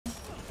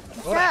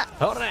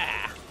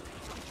Hurrah!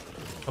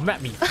 Come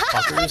at me, I'm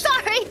fuckers.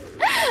 sorry.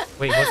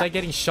 Wait, was I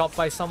getting shot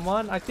by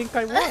someone? I think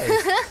I was.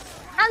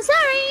 I'm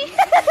sorry.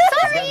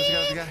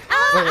 Sorry.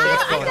 Wait,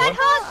 what's going on?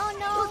 Oh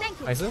no. Thank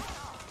you. Aizu?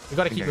 We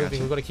gotta keep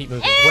moving, we gotta keep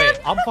moving. And- Wait,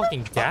 I'm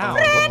fucking down.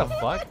 What the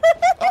fuck?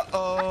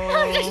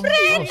 Oh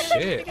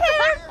shit.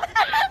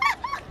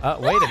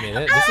 Wait a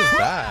minute. This is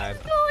bad.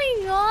 What's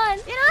going on?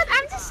 You know what?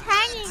 I'm just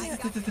hanging.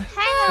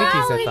 Thank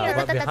you, Zeta,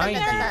 but behind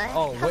you.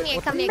 Oh,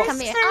 wait, Come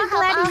here.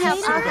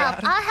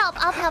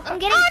 I'll help. I'm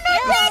getting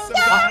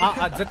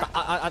Zeta,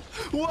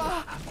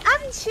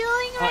 I'm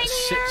chilling right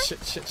here.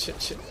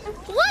 shit.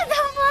 What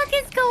the fuck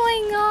is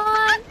going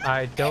on?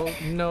 I don't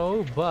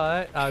know,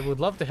 but I would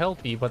love to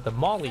help you, but the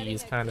Molly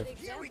is kind of...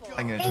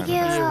 I'm gonna Thank try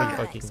you. my Here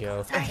best. we fucking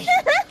go.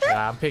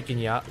 Yeah, I'm picking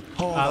you up.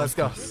 Let's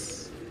go.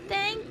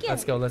 Thank you.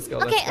 Let's go.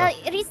 Okay,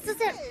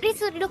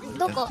 Risu, look,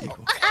 doko.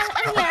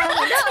 I'm here.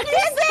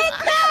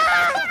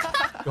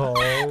 Oh,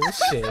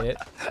 shit.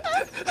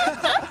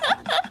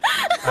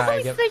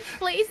 Alright, get... Switch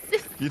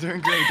places. You're doing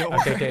great, don't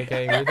worry.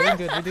 Okay.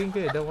 We're doing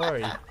good. Don't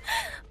worry. Okay.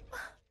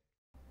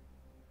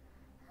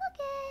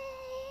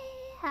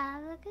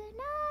 Have a good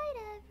night,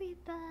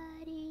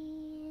 everybody.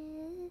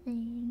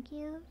 Thank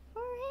you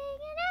for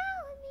hanging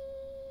out with me.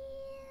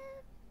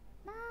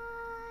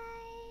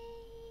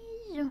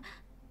 Bye.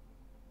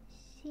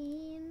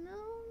 See